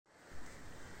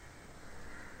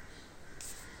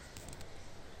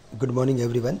Good morning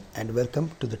everyone and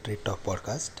welcome to the Trade Talk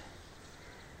podcast.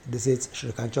 This is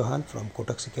Shrikant Chouhan from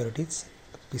Kotak Securities,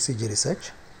 PCG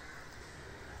Research.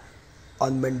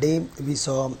 On Monday we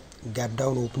saw gap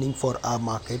down opening for our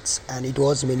markets, and it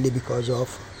was mainly because of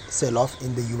sell-off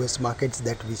in the US markets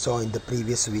that we saw in the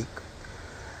previous week.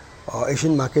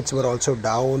 Asian markets were also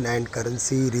down and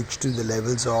currency reached to the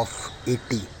levels of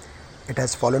 80. It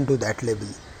has fallen to that level.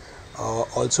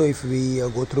 Also, if we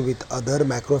go through with other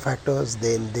macro factors,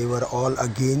 then they were all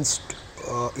against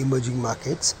emerging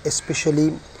markets,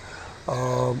 especially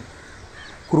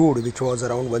crude, which was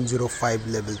around 105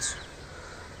 levels.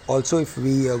 Also, if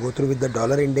we go through with the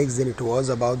dollar index, then it was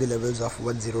above the levels of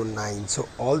 109. So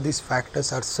all these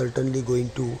factors are certainly going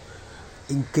to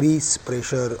increase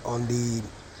pressure on the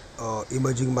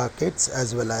emerging markets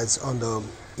as well as on the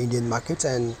Indian markets,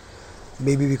 and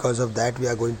maybe because of that we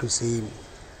are going to see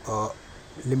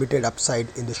limited upside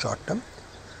in the short term.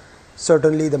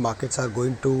 Certainly the markets are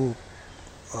going to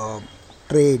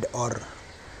trade, or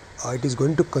it is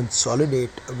going to consolidate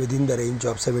within the range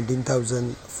of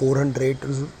 17,400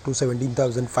 to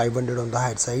 17,500 on the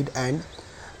high side, and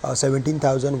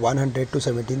 17,100 to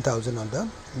 17,000 on the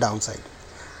downside.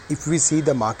 If we see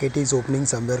the market is opening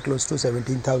somewhere close to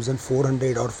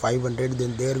 17,400 or 500,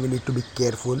 then there we need to be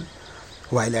careful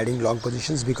while adding long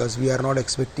positions, because we are not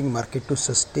expecting market to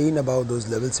sustain above those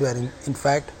levels. Where in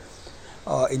fact,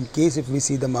 in case if we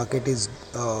see the market is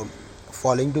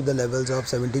falling to the levels of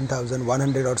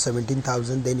 17,100 or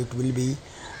 17,000, then it will be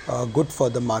good for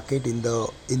the market in the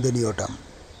near term.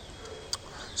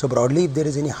 So broadly, if there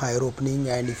is any higher opening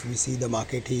and if we see the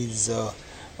market is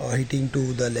hitting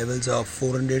to the levels of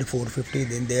 400, 450,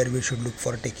 then there we should look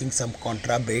for taking some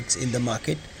contra bets in the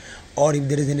market. Or if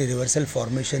there is any reversal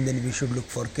formation, then we should look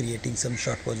for creating some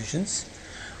short positions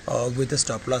with a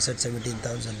stop loss at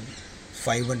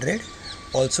 17,500.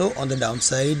 Also on the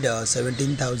downside,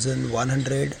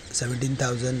 17,100,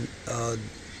 17,000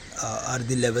 are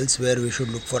the levels where we should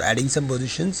look for adding some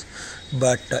positions.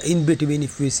 But in between,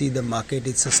 if we see the market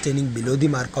is sustaining below the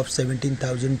mark of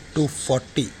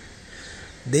 17,240,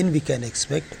 then we can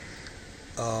expect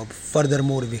further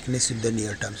more weakness in the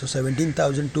near term. So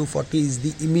 17,240 is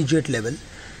the immediate level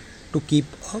to keep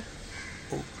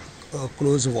a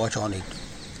close watch on it.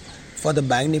 For the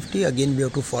Bank Nifty, again we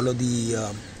have to follow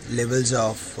the levels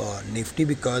of Nifty,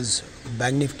 because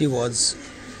Bank Nifty was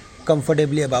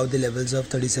comfortably above the levels of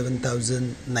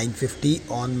 37,950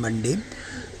 on Monday,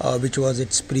 which was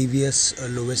its previous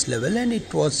lowest level, and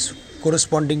it was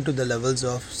corresponding to the levels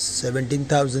of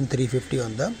 17,350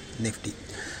 on the Nifty.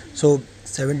 So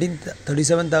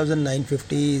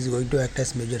 37,950 is going to act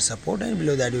as major support, and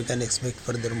below that we can expect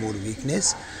further more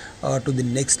weakness to the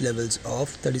next levels of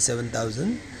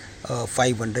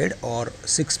 37,500 or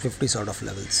 650 sort of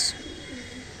levels.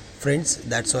 Friends,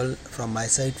 that's all from my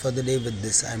side for the day. With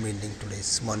this, I'm ending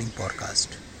today's morning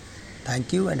podcast.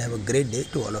 Thank you and have a great day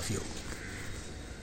to all of you.